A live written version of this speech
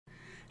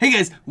Hey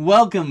guys,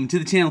 welcome to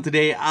the channel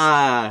today.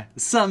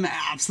 Something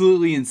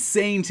absolutely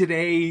insane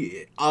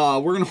today.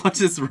 We're gonna watch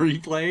this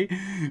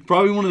replay.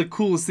 Probably one of the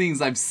coolest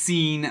things I've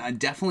seen,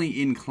 definitely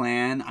in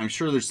clan. I'm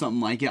sure there's something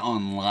like it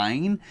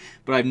online,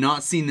 but I've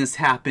not seen this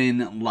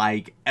happen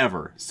like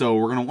ever. So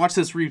we're gonna watch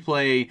this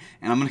replay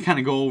and I'm gonna kind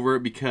of go over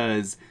it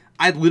because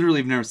I literally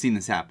have never seen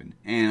this happen.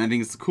 And I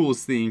think it's the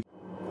coolest thing.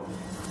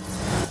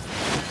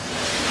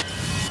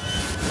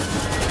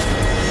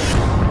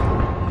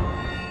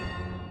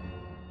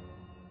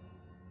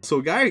 So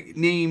a guy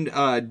named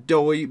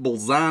Doi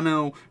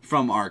Bolzano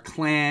from our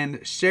clan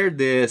shared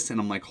this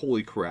and I'm like,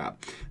 holy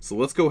crap. So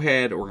let's go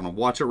ahead, we're gonna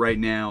watch it right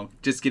now,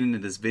 just get into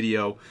this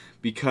video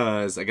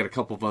because I got a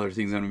couple of other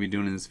things I'm gonna be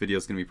doing in this video.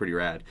 It's gonna be pretty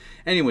rad.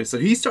 Anyway, so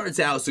he starts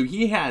out, so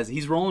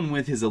he's rolling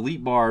with his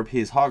Elite Barb,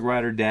 his Hog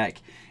Rider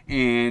deck,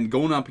 and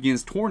going up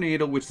against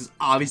Tornado, which is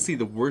obviously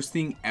the worst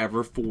thing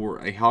ever for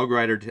a Hog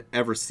Rider to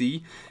ever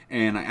see.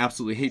 And I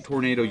absolutely hate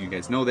Tornado, you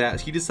guys know that.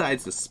 He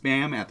decides to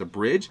spam at the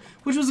bridge,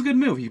 which was a good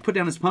move. He put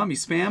down his pump, he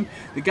spammed.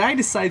 The guy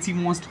decides he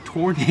wants to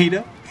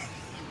Tornado.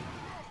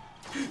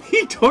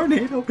 He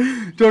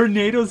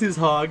tornadoes his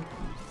Hog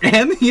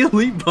and the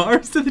Elite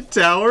Barbs to the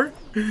tower.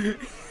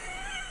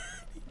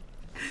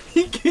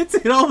 He gets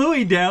it all the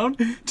way down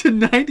to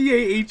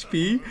 98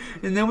 HP,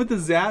 and then with the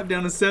zap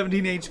down to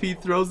 17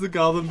 HP, throws the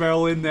Goblin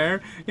Barrel in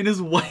there, and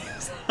just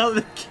wipes out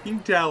the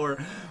King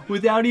Tower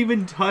without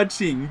even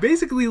touching.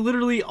 Basically,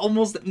 literally,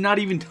 almost not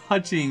even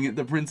touching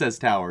the Princess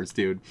Towers,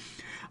 dude.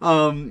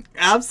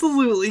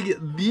 Absolutely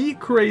the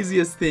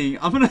craziest thing.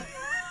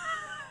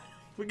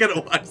 We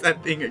gotta watch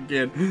that thing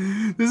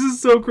again. This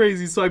is so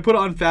crazy. So I put it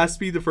on fast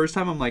speed the first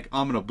time. I'm like,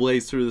 I'm gonna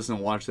blaze through this and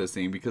watch this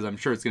thing because I'm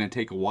sure it's gonna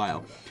take a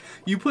while.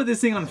 You put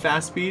this thing on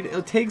fast speed,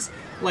 it takes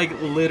like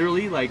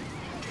literally like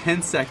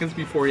 10 seconds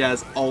before he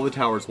has all the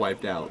towers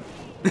wiped out.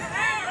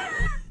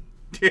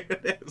 Dude,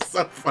 it's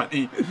so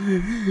funny.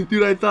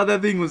 Dude, I thought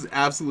that thing was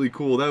absolutely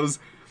cool. That was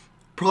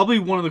probably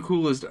one of the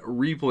coolest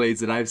replays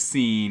that I've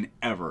seen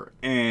ever.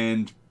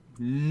 And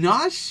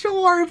not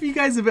sure if you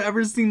guys have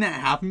ever seen that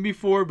happen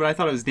before, but I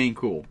thought it was dang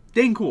cool.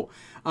 Dang cool.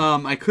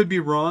 I could be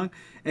wrong.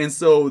 And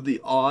so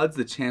the odds,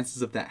 the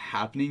chances of that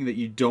happening, that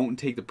you don't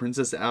take the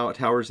Princess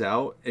Towers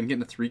out and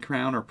getting a 3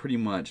 crown are pretty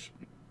much,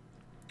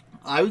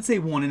 I would say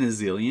 1 in a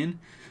zillion,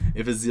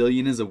 if a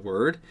zillion is a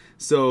word.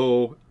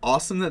 So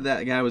awesome that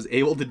that guy was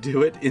able to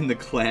do it in the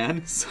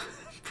clan. So,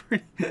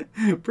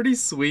 pretty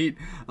sweet.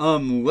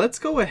 Let's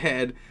go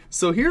ahead.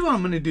 So here's what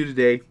I'm going to do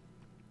today.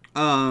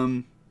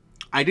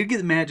 I did get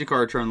the Magic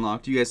Archer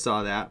unlocked. You guys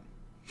saw that.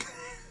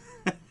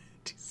 Did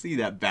you see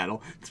that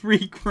battle?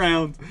 3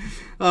 crowns.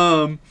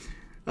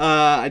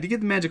 I did get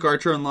the Magic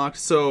Archer unlocked.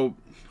 So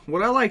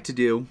what I like to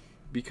do,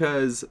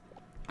 because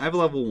I have a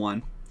level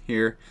 1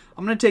 here,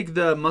 I'm going to take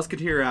the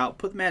Musketeer out,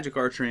 put the Magic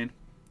Archer in,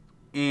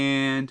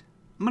 and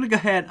I'm going to go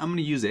ahead, I'm going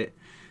to use it,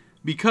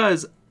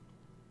 because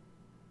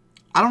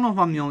I don't know if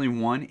I'm the only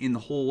one in the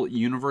whole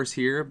universe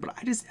here, but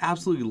I just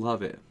absolutely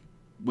love it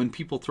when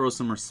people throw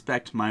some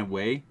respect my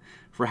way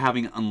for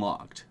having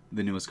unlocked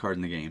the newest card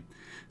in the game.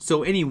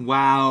 So any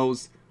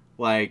wows,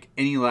 like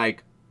any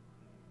like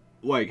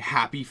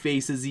happy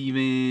faces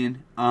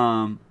even,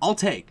 I'll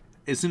take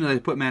as soon as I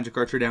put Magic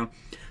Archer down.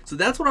 So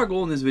that's what our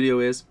goal in this video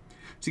is,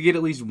 to get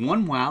at least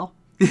 1 wow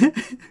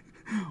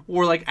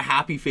or like a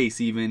happy face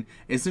even.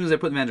 As soon as I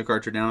put the Magic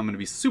Archer down, I'm going to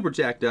be super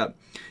jacked up.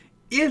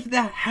 If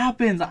that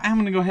happens, I'm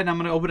going to go ahead and I'm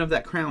going to open up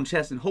that crown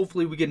chest and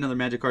hopefully we get another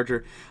Magic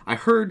Archer. I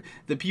heard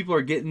that people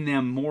are getting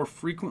them more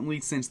frequently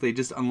since they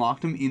just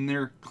unlocked them in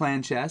their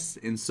clan chests.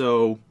 And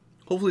so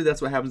hopefully that's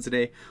what happens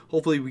today.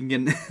 Hopefully we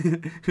can get,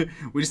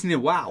 we just need a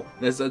wow.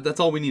 That's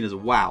all we need is a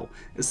wow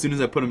as soon as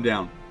I put them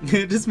down.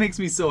 It just makes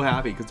me so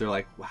happy because they're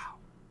like, wow,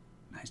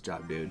 nice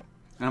job, dude.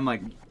 And I'm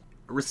like,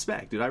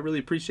 respect, dude. I really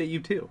appreciate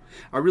you too.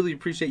 I really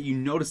appreciate you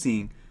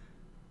noticing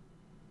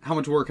how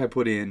much work I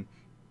put in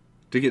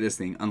to get this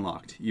thing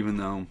unlocked, even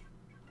though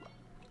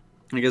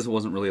I guess it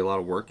wasn't really a lot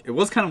of work. It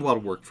was kind of a lot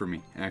of work for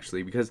me,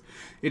 actually, because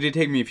it did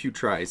take me a few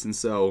tries, and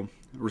so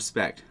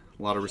respect,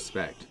 a lot of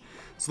respect.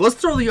 So let's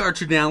throw the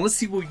Archer down. Let's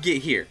see what we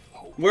get here.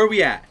 Where are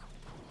we at?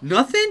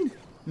 Nothing?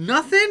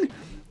 Nothing?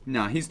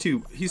 Nah, he's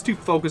too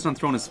focused on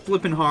throwing his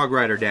flipping Hog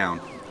Rider down.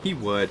 He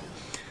would.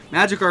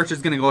 Magic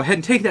Archer's gonna go ahead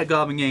and take that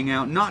Goblin Gang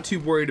out. Not too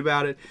worried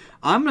about it.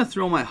 I'm gonna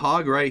throw my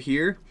Hog right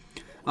here.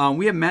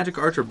 We have Magic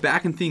Archer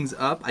backing things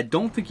up. I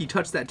don't think he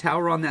touched that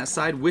tower on that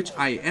side, which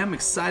I am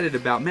excited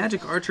about.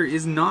 Magic Archer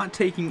is not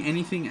taking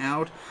anything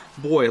out.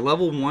 Boy,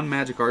 level 1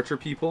 Magic Archer,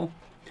 people,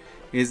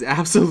 is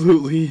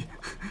absolutely,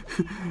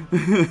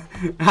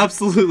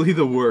 absolutely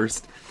the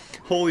worst.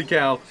 Holy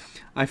cow.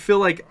 I feel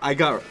like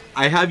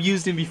I have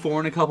used him before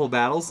in a couple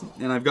battles,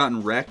 and I've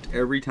gotten wrecked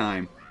every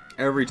time.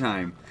 Every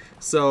time.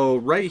 So,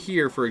 right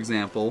here, for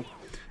example,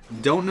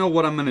 don't know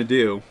what I'm going to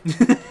do.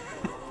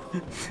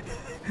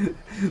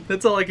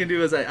 That's all I can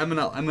do is I'm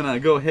gonna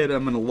go ahead,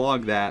 I'm gonna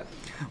log that.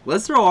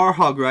 Let's throw our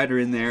Hog Rider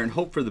in there and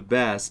hope for the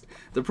best.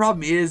 The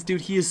problem is,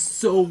 dude, he is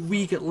so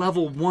weak at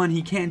level 1,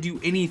 he can't do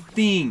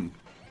anything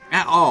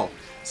at all.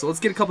 So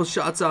let's get a couple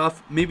shots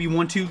off, maybe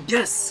 1, 2.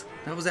 Yes!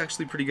 That was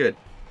actually pretty good.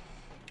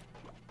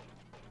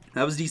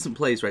 That was decent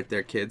plays right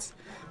there, kids.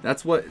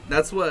 That's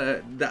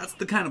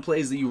the kind of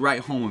plays that you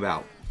write home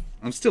about.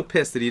 I'm still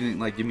pissed that he didn't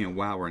like give me a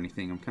wow or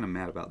anything. I'm kind of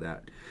mad about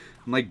that.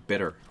 I'm like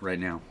bitter right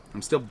now.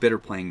 I'm still bitter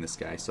playing this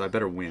guy, so I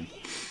better win.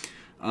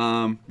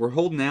 We're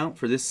holding out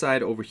for this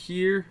side over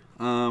here.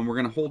 We're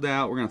gonna hold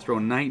out. We're gonna throw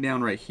a knight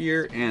down right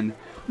here, and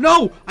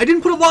no, I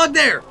didn't put a log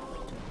there.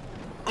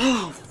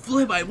 Oh,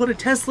 flip! I put a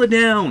Tesla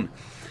down.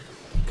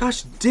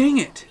 Gosh, dang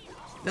it!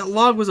 That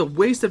log was a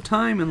waste of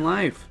time in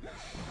life.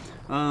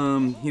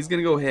 He's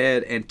gonna go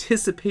ahead,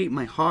 anticipate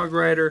my Hog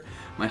Rider.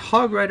 My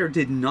Hog Rider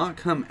did not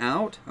come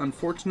out,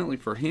 unfortunately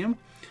for him.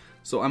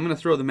 So I'm gonna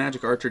throw the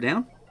Magic Archer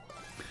down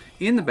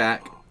in the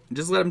back.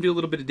 Just let him do a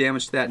little bit of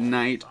damage to that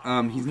knight.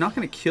 He's not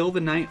gonna kill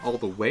the knight all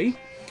the way,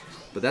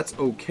 but that's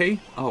okay.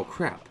 Oh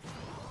crap!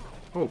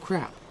 Oh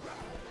crap!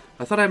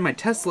 I thought I had my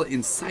Tesla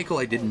in cycle.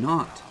 I did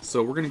not.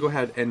 So we're gonna go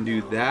ahead and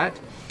do that.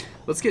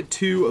 Let's get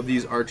 2 of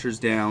these archers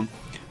down.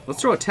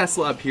 Let's throw a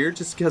Tesla up here,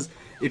 just because.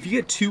 If you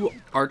get 2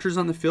 archers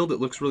on the field, it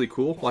looks really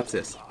cool. Watch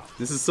this.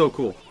 This is so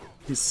cool.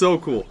 He's so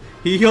cool.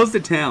 He goes to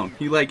town.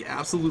 He like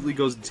absolutely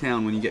goes to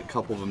town when you get a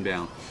couple of them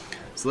down.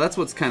 So that's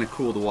what's kind of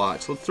cool to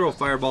watch. Let's throw a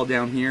fireball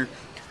down here.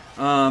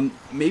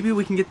 Maybe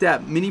we can get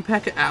that mini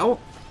P.E.K.K.A out.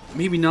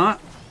 Maybe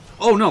not.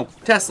 Oh no,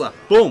 Tesla.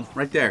 Boom,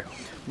 right there.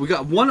 We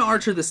got 1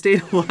 archer that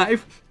stayed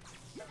alive.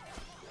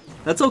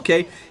 That's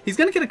okay. He's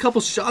going to get a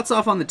couple shots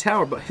off on the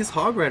tower, but his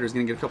Hog Rider is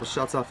going to get a couple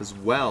shots off as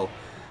well.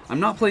 I'm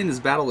not playing this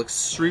battle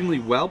extremely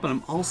well, but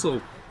I'm also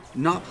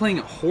not playing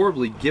it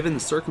horribly given the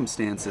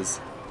circumstances.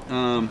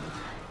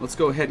 Let's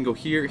go ahead and go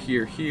here,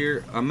 here,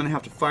 here. I'm going to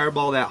have to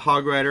fireball that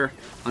Hog Rider,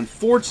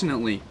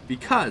 unfortunately,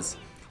 because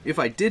if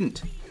I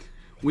didn't,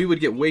 we would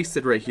get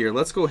wasted right here.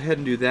 Let's go ahead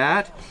and do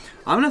that.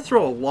 I'm going to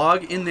throw a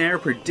log in there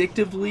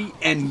predictively,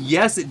 and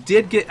yes, it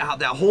did get out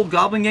that whole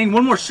Goblin Gang.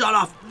 1 more shot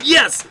off.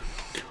 Yes!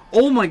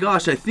 Oh my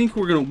gosh, I think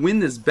we're going to win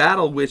this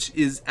battle, which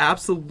is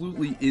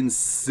absolutely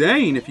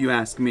insane if you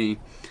ask me.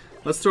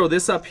 Let's throw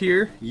this up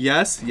here.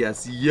 Yes,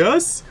 yes,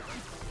 yes.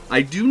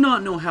 I do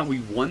not know how we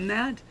won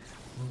that,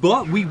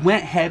 but we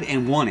went ahead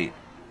and won it.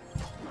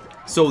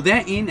 So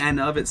that in and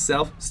of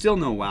itself, still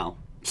no wow.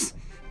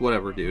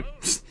 Whatever, dude.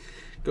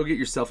 Go get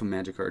yourself a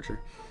Magic Archer.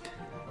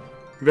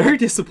 Very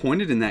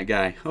disappointed in that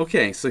guy.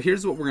 Okay, so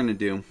here's what we're going to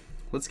do.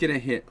 Let's get a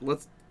hit.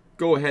 Let's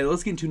go ahead.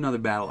 Let's get into another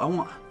battle. I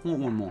want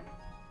one more.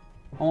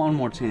 I want one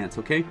more chance,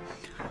 okay?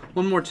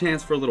 One more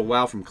chance for a little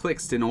wow from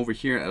Clixton over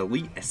here at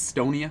Elite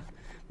Estonia.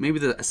 Maybe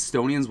the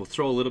Estonians will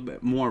throw a little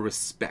bit more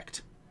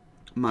respect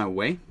my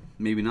way.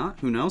 Maybe not.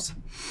 Who knows?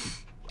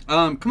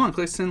 Come on,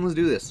 Clixton. Let's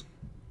do this.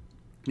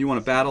 You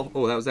want to battle?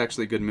 Oh, that was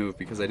actually a good move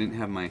because I didn't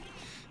have my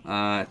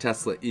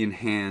Tesla in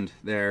hand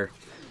there.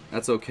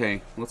 That's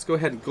okay. Let's go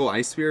ahead and go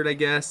Ice Spirit, I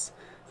guess.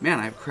 Man,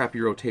 I have crappy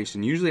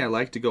rotation. Usually I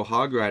like to go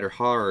Hog Rider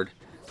hard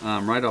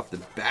right off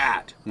the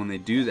bat when they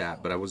do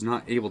that, but I was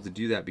not able to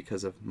do that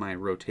because of my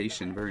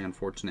rotation. Very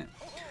unfortunate.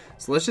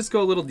 So let's just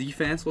go a little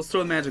defense. Let's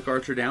throw the Magic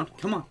Archer down.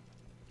 Come on.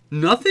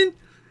 Nothing?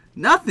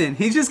 Nothing.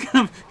 He's just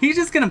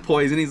gonna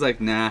poison. He's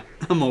like, nah,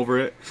 I'm over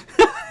it.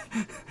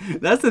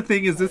 That's the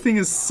thing, is this thing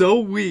is so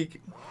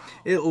weak.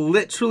 It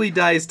literally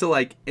dies to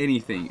like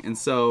anything. And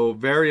so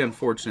very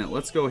unfortunate.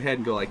 Let's go ahead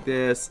and go like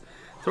this.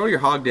 Throw your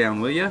hog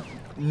down, will ya?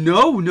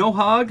 No, no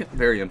hog.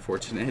 Very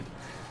unfortunate.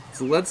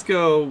 So let's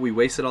go. We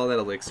wasted all that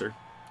elixir.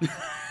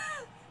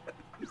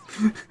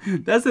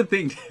 That's the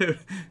thing, dude.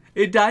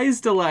 It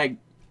dies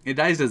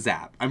to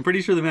zap. I'm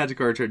pretty sure the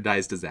Magic Archer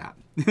dies to zap.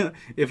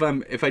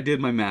 if I did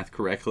my math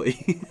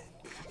correctly.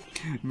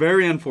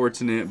 Very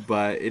unfortunate,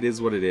 but it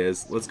is what it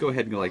is. Let's go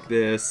ahead and go like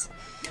this.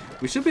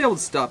 We should be able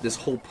to stop this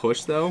whole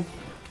push though.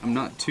 I'm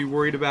not too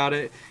worried about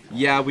it.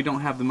 Yeah, we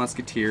don't have the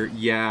Musketeer.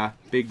 Yeah,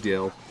 big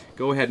deal.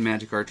 Go ahead,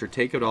 Magic Archer,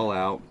 take it all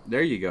out.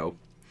 There you go.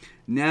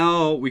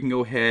 Now we can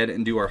go ahead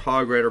and do our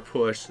Hog Rider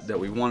push that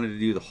we wanted to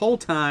do the whole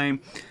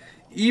time.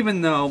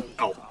 Even though,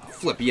 oh,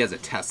 flip, he has a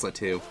Tesla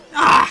too.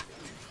 Ah!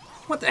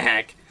 What the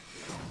heck?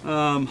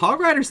 Hog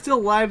Rider's still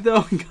alive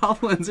though.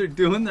 Goblins are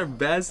doing their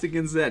best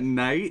against that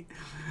knight.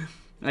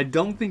 I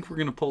don't think we're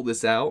going to pull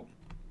this out.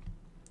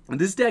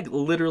 This deck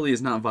literally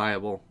is not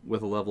viable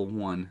with a level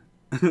 1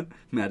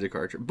 Magic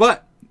Archer.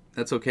 But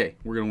that's okay.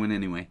 We're going to win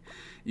anyway.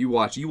 You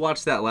watch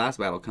that last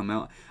battle come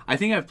out. I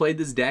think I've played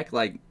this deck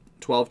like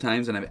 12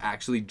 times and I've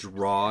actually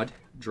drawed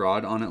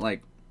on it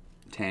like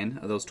 10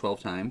 of those 12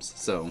 times.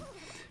 So,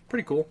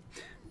 pretty cool.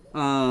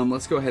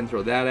 Let's go ahead and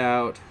throw that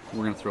out.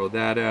 We're going to throw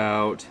that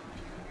out.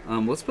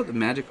 Let's put the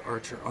Magic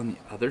Archer on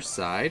the other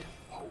side.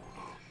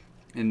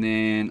 And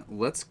then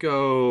let's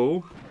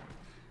go.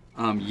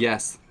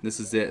 Yes,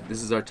 this is it.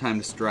 This is our time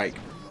to strike.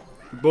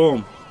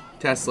 Boom.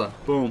 Tesla.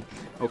 Boom.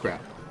 Oh,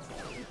 crap.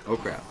 Oh,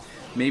 crap.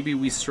 Maybe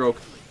we stroke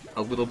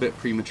a little bit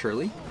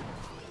prematurely.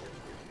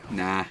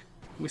 Nah.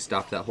 We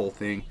stopped that whole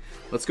thing.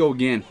 Let's go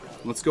again.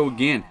 Let's go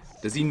again.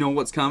 Does he know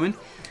what's coming?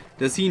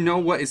 Does he know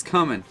what is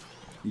coming?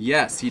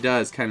 Yes, he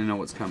does kind of know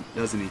what's coming,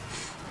 doesn't he?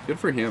 Good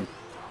for him.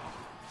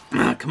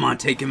 Come on,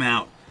 take him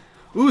out.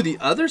 Ooh, the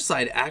other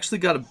side actually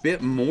got a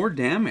bit more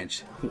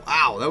damage.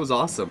 Wow, that was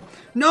awesome.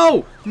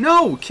 No!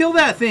 No! Kill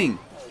that thing!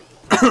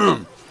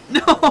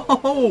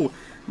 No!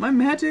 My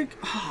magic.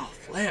 Oh,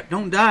 flip.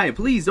 Don't die.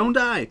 Please don't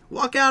die.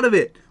 Walk out of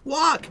it.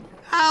 Walk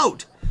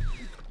out.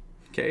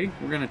 Okay,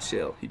 we're going to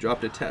chill. He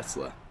dropped a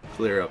Tesla.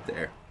 Clear up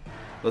there.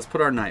 Let's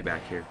put our knight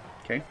back here.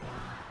 Okay.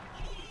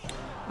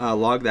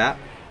 Log that.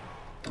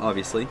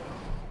 Obviously.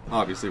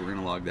 Obviously, we're going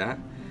to log that.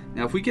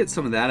 Now, if we get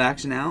some of that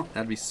action out,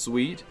 that'd be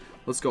sweet.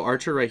 Let's go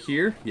archer right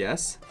here.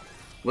 Yes.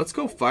 Let's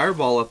go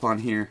fireball up on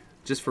here.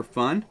 Just for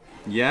fun.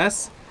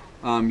 Yes.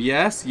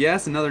 Yes.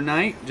 Yes. Another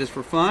knight. Just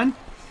for fun.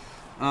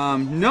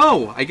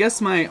 No. I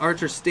guess my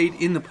archer stayed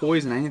in the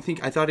poison.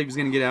 I thought he was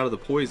going to get out of the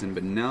poison,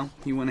 but no.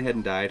 He went ahead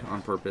and died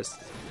on purpose.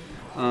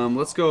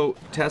 Let's go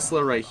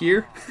Tesla right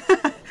here.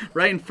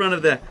 Right in front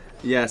of the...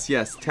 Yes,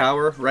 yes.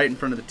 Tower. Right in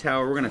front of the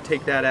tower. We're going to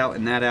take that out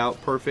and that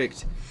out.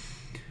 Perfect.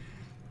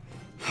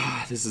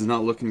 This is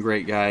not looking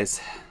great, guys.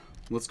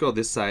 Let's go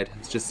this side.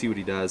 Let's just see what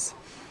he does.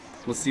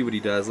 Let's see what he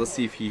does. Let's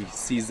see if he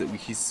sees that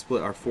he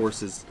split our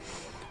forces.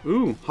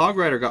 Ooh, Hog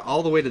Rider got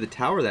all the way to the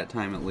tower that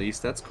time at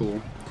least. That's cool.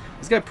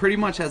 This guy pretty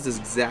much has this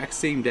exact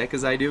same deck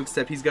as I do,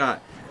 except he's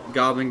got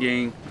Goblin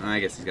Gang. I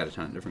guess he's got a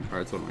ton of different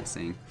cards. What am I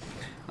saying?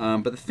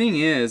 But the thing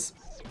is,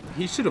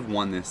 he should have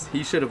won this.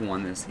 He should have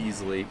won this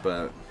easily,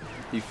 but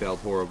he failed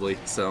horribly.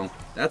 So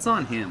that's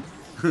on him.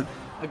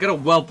 I got a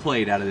well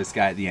played out of this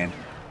guy at the end.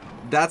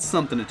 That's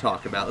something to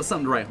talk about. That's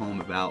something to write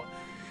home about.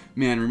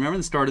 Man, remember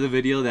the start of the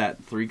video,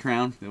 that 3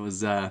 crown? It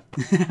was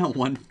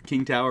 1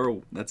 king tower.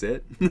 That's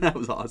it. That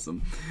was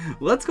awesome.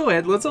 Let's go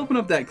ahead. Let's open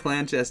up that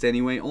clan chest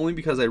anyway, only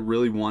because I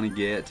really want to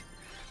get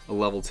a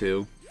level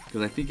 2.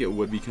 Because I think it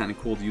would be kind of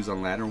cool to use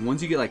on ladder.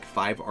 Once you get like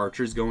 5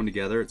 archers going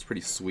together, it's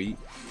pretty sweet.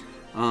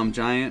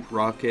 Giant,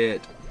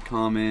 rocket,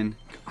 common.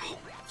 Oh,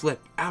 flip.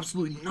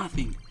 Absolutely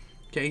nothing.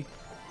 Okay?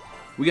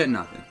 We got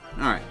nothing.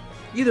 Alright.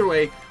 Either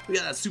way, we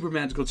got that super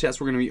magical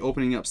chest we're going to be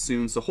opening up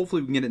soon, so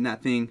hopefully we can get it in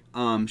that thing.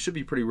 Should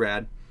be pretty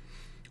rad.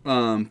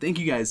 Thank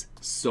you guys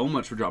so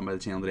much for dropping by the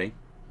channel today.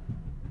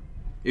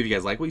 If you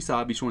guys like what you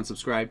saw, be sure and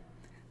subscribe.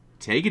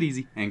 Take it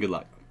easy, and good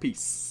luck.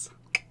 Peace.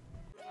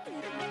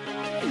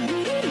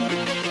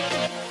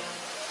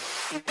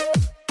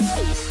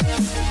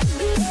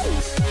 Yeah.